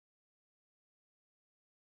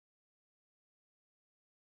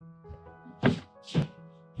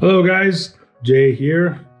Hello guys, Jay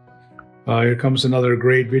here. Here comes another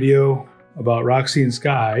great video about Roxy and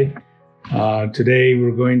Sky. Today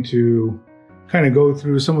we're going to kind of go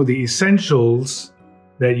through some of the essentials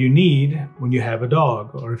that you need when you have a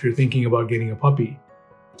dog or if you're thinking about getting a puppy.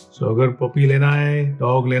 So अगर puppy लेना है,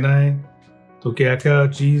 dog लेना है, तो क्या-क्या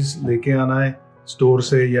चीज लेके आना है store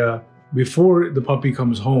से या before the puppy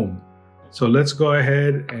comes home. So let's go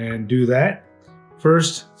ahead and do that.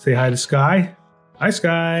 First, say hi to Sky. Hi,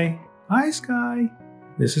 Sky. Hi, Sky.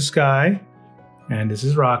 This is Sky, and this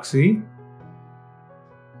is Roxy.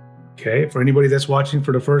 Okay, for anybody that's watching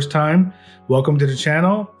for the first time, welcome to the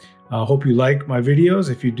channel. I hope you like my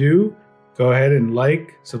videos. If you do, go ahead and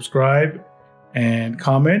like, subscribe, and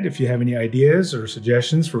comment if you have any ideas or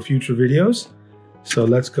suggestions for future videos. So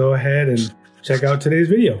let's go ahead and check out today's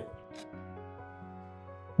video.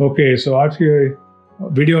 Okay, so आज के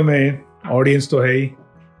video में audience तो है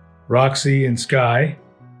Roxy and Sky.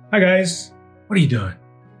 Hi guys, what are you doing?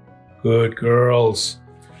 Good girls.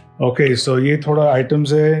 Okay, so ये थोड़ा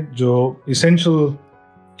items है जो essential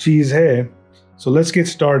चीज है. So let's get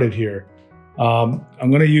started here. I'm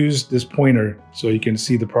going to use this pointer so you can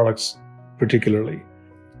see the products particularly.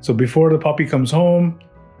 So before the puppy comes home,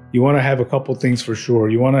 you want to have a couple things for sure.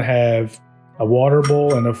 You want to have a water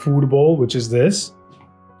bowl and a food bowl, which is this.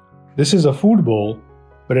 This is a food bowl,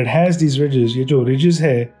 but it has these ridges. ये जो ridges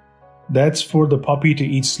है, that's for the puppy to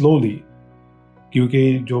eat slowly.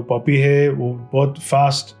 क्योंकि जो puppy है वो बहुत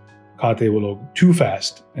fast खाते वो लोग, too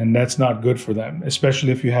fast, and that's not good for them,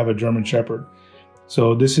 especially if you have a German Shepherd.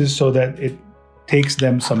 So this is so that it takes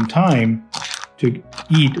them some time to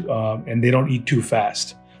eat and they don't eat too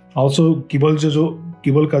fast. Also, kibble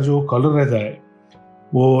का जो color रहता है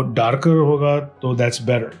वो darker होगा तो that's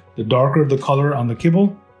better. The darker the color on the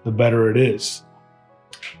kibble, the better it is.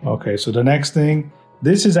 Okay, so the next thing,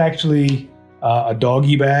 this is actually a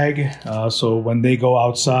doggy bag. So when they go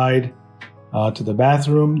outside to the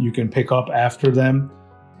bathroom, you can pick up after them.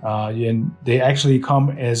 And they actually come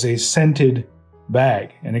as a scented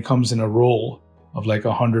bag, and it comes in a roll of like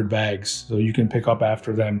 100 bags. So you can pick up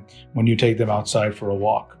after them when you take them outside for a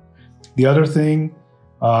walk. The other thing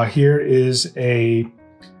here is a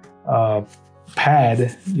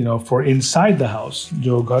pad, you know, for inside the house.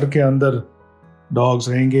 जो घर के अंदर dogs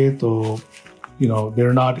रहेंगे तो, you know,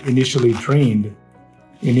 they're not initially trained.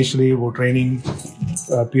 Initially, वो training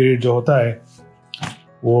period जो होता है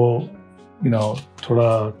वो, you know,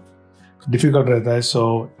 थोड़ा difficult रहता है.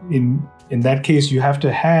 So in that case, you have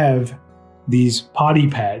to have these potty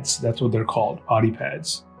pads. That's what they're called, potty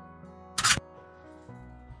pads.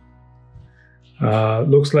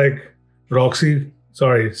 Looks like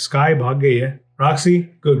Sky भाग गई है. Roxy,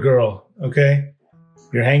 good girl. Okay,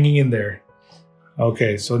 you're hanging in there.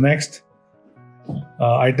 Okay, so next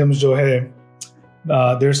items जो है,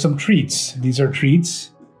 there's some treats. These are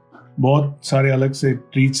treats. बहुत सारे अलग से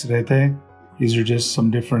treats रहते हैं. These are just some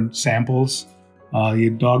different samples.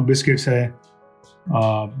 ये dog biscuits है.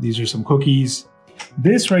 These are some cookies.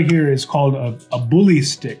 This right here is called a bully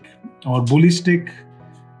stick. और bully stick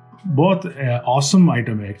बहुत awesome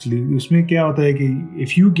item है actually. उसमें क्या होता है कि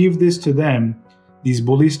if you give this to them, these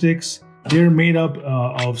bully sticks, they're made up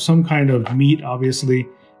of some kind of meat, obviously,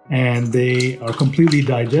 and they are completely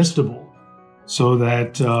digestible. So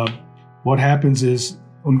that what happens is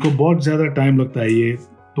उनको बहुत ज़्यादा time लगता है ये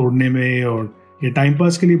तोड़ने में, और ये time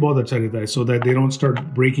pass के लिए बहुत अच्छा रहता है, so that they don't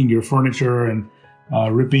start breaking your furniture and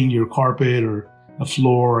ripping your carpet or the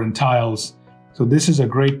floor and tiles. So this is a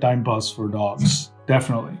great time pass for dogs,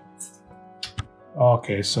 definitely.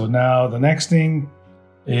 Okay, so now the next thing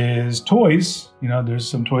is toys. You know, there's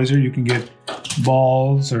some toys here. You can get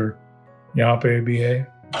balls, or यहाँ पे भी है.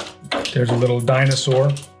 There's a little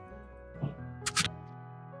dinosaur.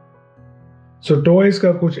 So toys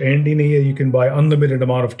का कुछ end ही नहीं है. You can buy unlimited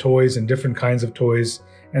amount of toys and different kinds of toys,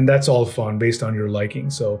 and that's all fun based on your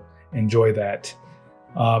liking. So enjoy that.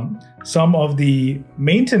 Some of the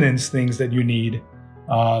maintenance things that you need.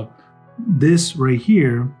 This right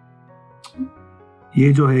here,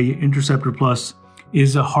 ये जो है ये Interceptor Plus,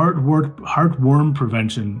 is a heartworm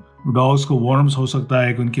prevention. Dogs को worms हो सकता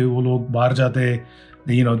है क्योंकि वो लोग बाहर जाते हैं,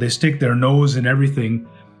 you know, they stick their nose in everything.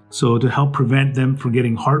 So to help prevent them from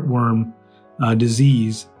getting heartworm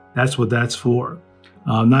disease, that's what that's for.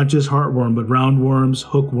 Not just heartworm, but roundworms,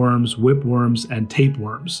 hookworms, whipworms, and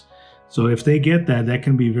tapeworms. So if they get that, that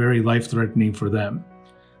can be very life-threatening for them.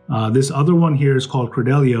 This other one here is called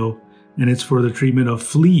Credelio, and it's for the treatment of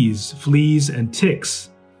fleas and ticks.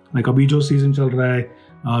 Like अभी जो season चल रहा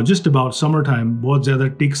है, just about summertime, बहुत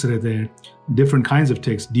ज़्यादा ticks रहते हैं, different kinds of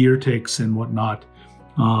ticks, deer ticks and whatnot.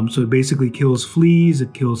 So it basically kills fleas,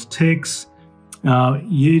 it kills ticks,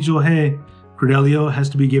 ये जो है Credelio has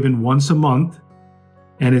to be given once a month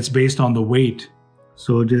and it's based on the weight.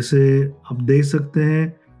 So जैसे आप देख सकते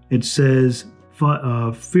हैं it says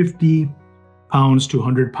 50 pounds to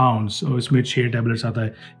 100 pounds और इसमें 6 tablets आता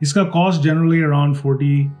है. इसका cost generally around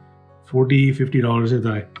 $40-50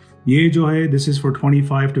 रहता है. ये जो है this is for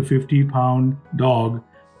 25 to 50 pound dog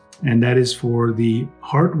and that is for the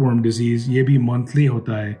heartworm disease. ये भी monthly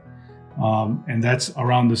होता है. And that's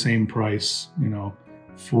around the same price,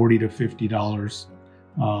 $40 to $50.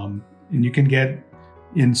 And you can get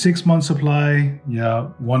in 6 month supply,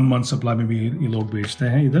 1 month supply में भी ये लोग बेचते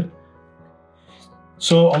हैं इधर.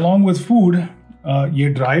 So along with food,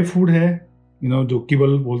 ये dry food है, जो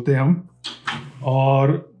kibble बोलते हैं हम.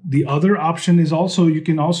 और the other option is also you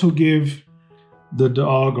can also give the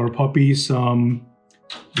dog or puppy some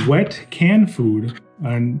wet canned food,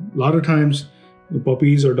 and a lot of times the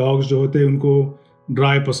puppies or dogs जो होते हैं उनको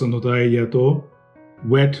dry पसंद होता है या तो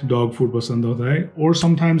wet dog food पसंद होता है. Or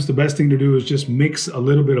sometimes the best thing to do is just mix a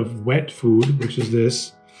little bit of wet food, which is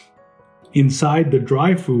this, inside the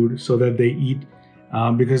dry food so that they eat,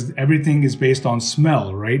 because everything is based on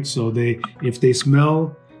smell, right? So if they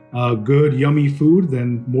smell good yummy food,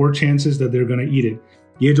 then more chances that they're going to eat it.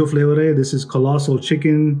 ये जो flavor है, this is colossal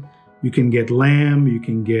chicken. You can get lamb, you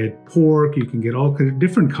can get pork, you can get all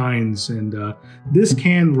different kinds, and this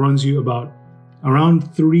can runs you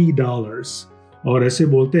around $3. और ऐसे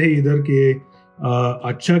बोलते हैं इधर कि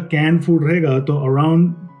अच्छा canned food रहेगा तो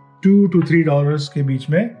around $2 to $3 के बीच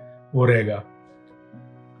में वो रहेगा.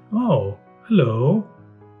 Oh, hello.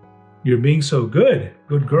 You're being so good.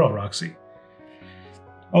 Good girl, Roxy.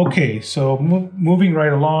 Okay, so moving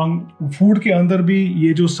right along, food के अंदर भी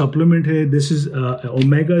ये जो supplement है, this is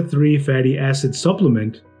omega-3 fatty acid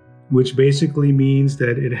supplement, which basically means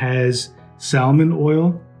that it has salmon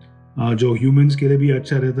oil, जो humans के लिए भी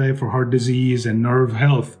अच्छा रहता है for heart disease and nerve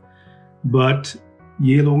health. But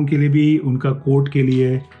ये लोगों के लिए भी, उनका coat के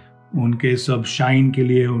लिए, उनके सब shine के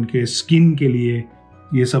लिए, उनके skin के लिए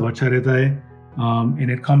ये सब अच्छा रहता है. And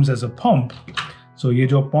it comes as a pump. So ये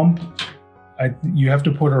जो pump, you have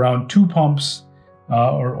to put around 2 pumps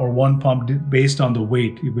or 1 pump based on the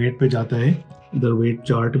weight. Weight पे जाता है, इधर weight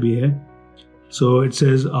chart भी है. So it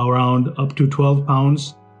says around up to 12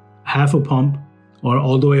 pounds, half a pump, or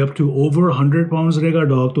all the way up to over 100 pounds रहेगा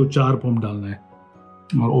dog तो 4 pump डालना है.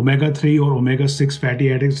 और omega-3 और omega-6 fatty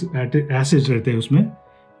acids रहते हैं उसमें,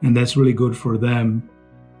 and that's really good for them.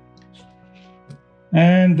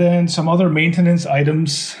 And then some other maintenance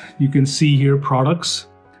items you can see here, products.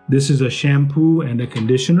 This is a shampoo and a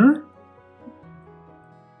conditioner.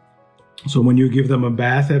 So when you give them a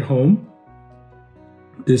bath at home,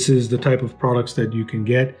 this is the type of products that you can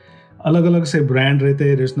get. Alag-alag se brand rehte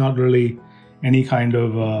hai. There's not really any kind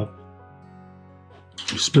of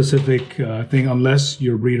specific thing unless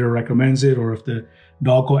your breeder recommends it, or if the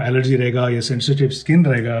dog ko allergy rahega ya sensitive skin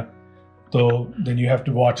rahega, so then you have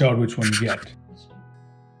to watch out which one you get.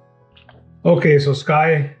 Okay, so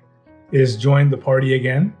Sky is joined the party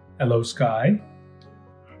again. Hello, Sky.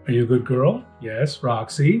 Are you a good girl? Yes,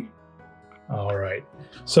 Roxy. All right.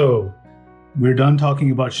 So we're done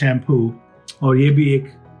talking about shampoo. और ये भी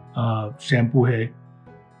एक shampoo है.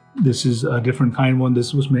 This is a different kind one.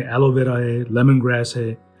 This उसमें aloe vera है, lemongrass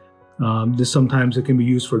है. This sometimes it can be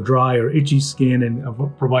used for dry or itchy skin and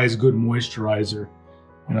provides good moisturizer.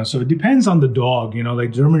 So it depends on the dog.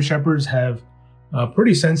 Like German Shepherds have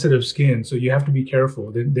pretty sensitive skin, so you have to be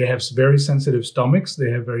careful. They have very sensitive stomachs.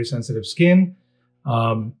 They have very sensitive skin.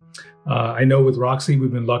 I know with Roxy,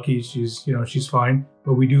 we've been lucky. She's fine,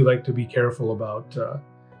 but we do like to be careful about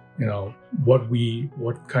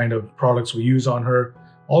what kind of products we use on her.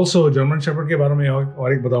 Also, German Shepherd के बारे में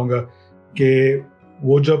और एक बताऊंगा कि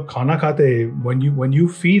वो जब खाना खाते हैं, when you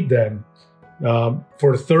feed them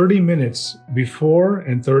for 30 minutes before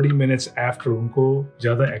and 30 minutes after, उनको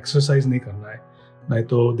ज़्यादा exercise नहीं करना है. नहीं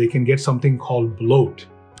तो they can get something called bloat,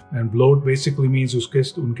 and bloat basically means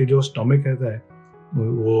उनके जो stomach रहता है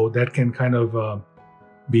वो that can kind of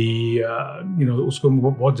be उसको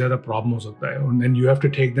बहुत ज़्यादा problem हो सकता है, and then you have to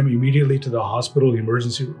take them immediately to the hospital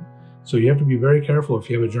emergency room. So you have to be very careful if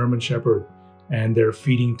you have a German Shepherd and their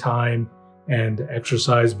feeding time and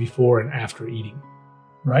exercise before and after eating,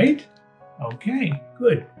 right? Okay,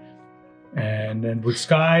 good. And then with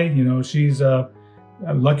Sky, she's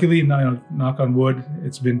luckily, knock on wood,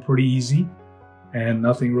 it's been pretty easy and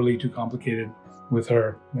nothing really too complicated with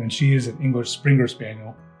her. And she is an English Springer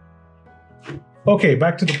Spaniel. Okay,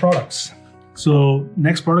 back to the products. So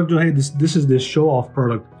next product, this is this show-off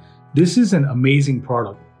product. This is an amazing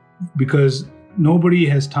product because nobody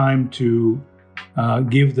has time to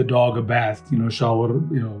give the dog a bath, shower,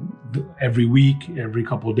 every week, every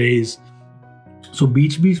couple of days. So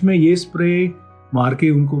बीच में ये spray मार के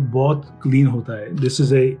उनको बहुत clean होता है. This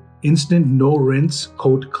is a instant no rinse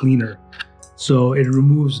coat cleaner. So it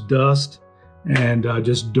removes dust and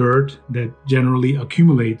just dirt that generally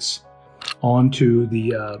accumulates onto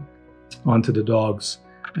the dogs.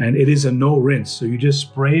 And it is a no rinse. So you just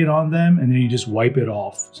spray it on them and then you just wipe it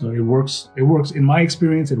off. So it works. In my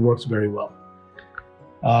experience, it works very well.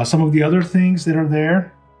 Some of the other things that are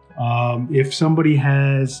there,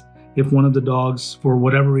 if one of the dogs, for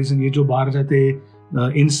whatever reason, ये जो बाहर जाते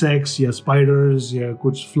insects या spiders या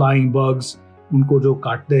कुछ flying bugs, उनको जो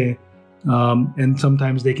काटते हैं, and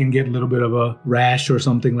sometimes they can get a little bit of a rash or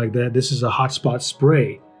something like that. This is a hot spot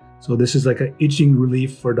spray. So this is like an itching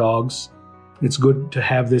relief for dogs. It's good to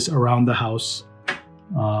have this around the house.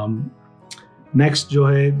 Next, जो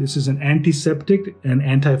है, this is an antiseptic and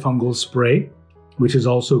antifungal spray, which is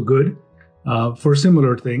also good for a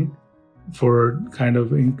similar thing. For kind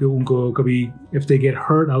of उनको कभी if they get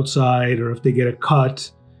hurt outside or if they get a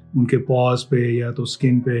cut उनके paws पे या तो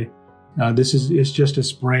skin पे, it's just a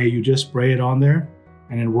spray. You just spray it on there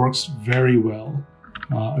and it works very well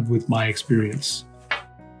with my experience.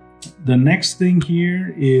 The next thing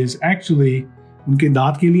here is actually उनके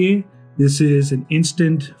दांत के लिए. This is an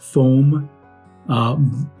instant foam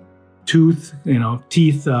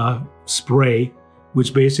teeth spray,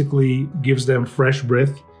 which basically gives them fresh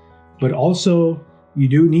breath. But also, you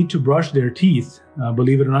do need to brush their teeth.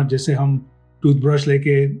 Believe it or not, जैसे हम toothbrush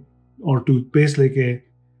लेके और toothpaste लेके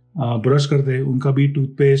brush करते हैं, उनका भी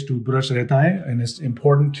toothbrush रहता है, and it's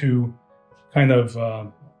important to kind of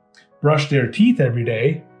brush their teeth every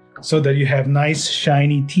day so that you have nice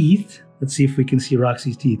shiny teeth. Let's see if we can see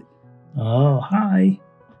Roxy's teeth. Oh, hi.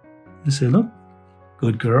 Let's say, look.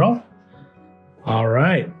 Good girl. All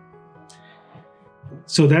right.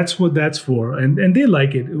 So that's what that's for, and they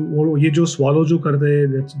like it. Or ये जो swallow जो करते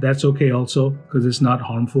हैं, that's okay also because it's not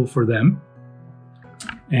harmful for them.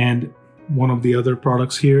 And one of the other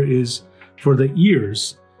products here is for the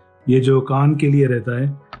ears. ये जो कान के लिए रहता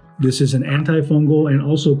है. This is an antifungal and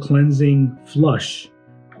also cleansing flush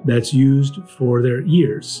that's used for their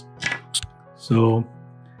ears. So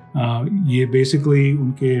ये basically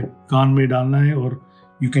उनके कान में डालना है और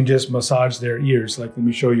you can just massage their ears. Like, let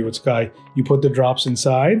me show you. It's Sky. You put the drops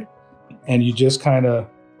inside and you just kind of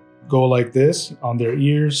go like this on their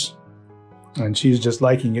ears. And she's just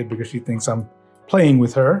liking it because she thinks I'm playing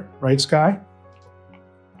with her. Right, Sky?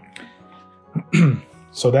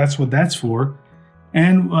 So that's what that's for.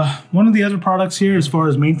 And one of the other products here as far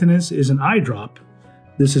as maintenance is an eye drop.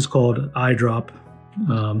 This is called eye drop,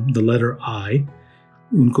 the letter I.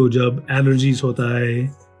 उनको जब allergies होता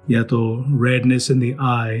है, या तो redness in the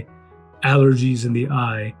eye, allergies in the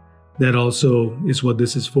eye, that also is what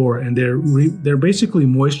this is for. And they're basically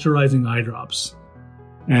moisturizing eye drops,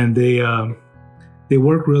 and they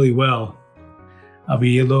work really well.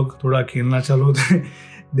 अभी ये लोग थोड़ा खेलना चालू,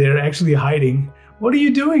 they're actually hiding. What are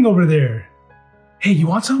you doing over there? Hey, you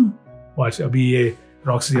want some? Watch, अभी ये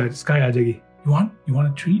Roxy Sky आ जाएगी. You want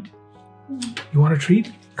a treat? You want a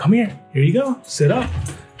treat? Come here. Here you go. Sit up.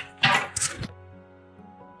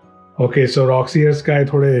 Okay, so Roxy and Sky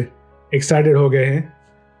थोड़े excited हो गए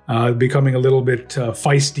हैं, becoming a little bit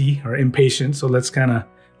feisty or impatient. So let's kind of,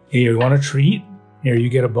 here, you want a treat? Here, you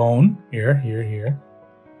get a bone. Here.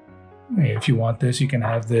 Hey, if you want this, you can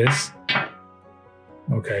have this.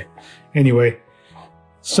 Okay. Anyway,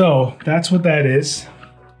 so that's what that is.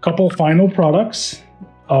 Couple final products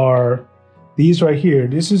are these right here.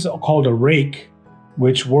 This is called a rake,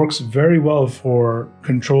 which works very well for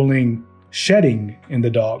controlling shedding in the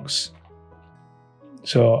dogs.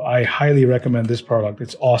 So I highly recommend this product.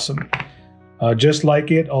 It's awesome. Just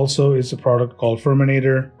like it also is a product called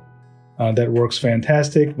Furminator that works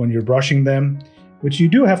fantastic when you're brushing them, which you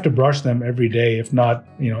do have to brush them every day, if not,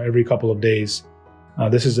 every couple of days.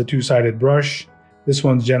 This is a two-sided brush. This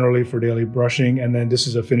one's generally for daily brushing, and then this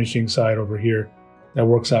is a finishing side over here that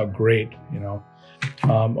works out great,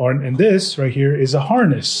 and this right here is a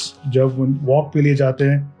harness. जब walk पे लिए जाते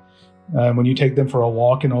हैं, when you take them for a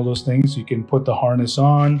walk and all those things, you can put the harness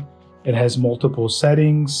on. It has multiple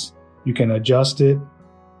settings. You can adjust it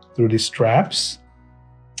through the straps,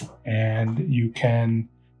 and you can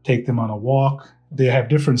take them on a walk. They have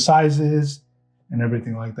different sizes and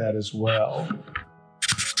everything like that as well.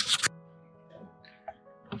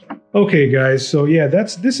 Okay, guys. So yeah,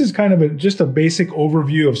 this is kind of just a basic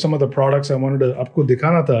overview of some of the products I wanted to आपको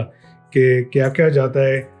दिखाना था कि क्या-क्या जाता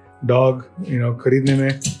है dog, खरीदने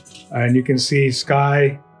में. And you can see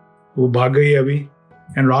Sky, who भाग गई अभी,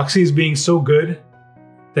 and Roxy is being so good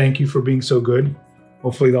thank you for being so good.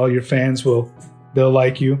 Hopefully all your fans they'll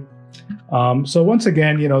like you. So once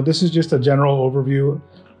again, this is just a general overview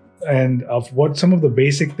and of what some of the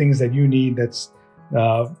basic things that you need that's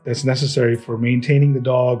necessary for maintaining the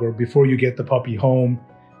dog or before you get the puppy home.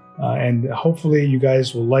 And hopefully you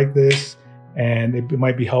guys will like this and it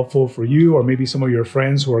might be helpful for you or maybe some of your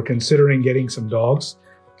friends who are considering getting some dogs.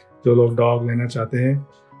 जो लोग dog लेना चाहते हैं.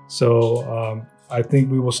 So I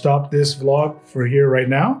think we will stop this vlog for here right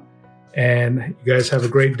now. And you guys have a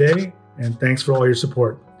great day and thanks for all your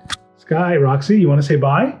support. Sky, Roxy, you want to say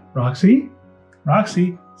bye? Roxy,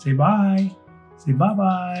 say bye. Say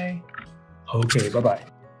bye-bye. Okay, bye-bye.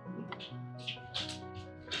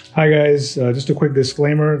 Hi guys, just a quick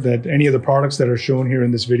disclaimer that any of the products that are shown here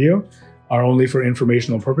in this video are only for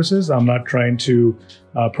informational purposes. I'm not trying to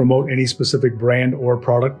promote any specific brand or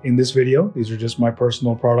product in this video. These are just my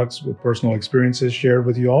personal products with personal experiences shared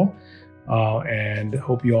with you all. And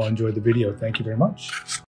hope you all enjoyed the video. Thank you very much.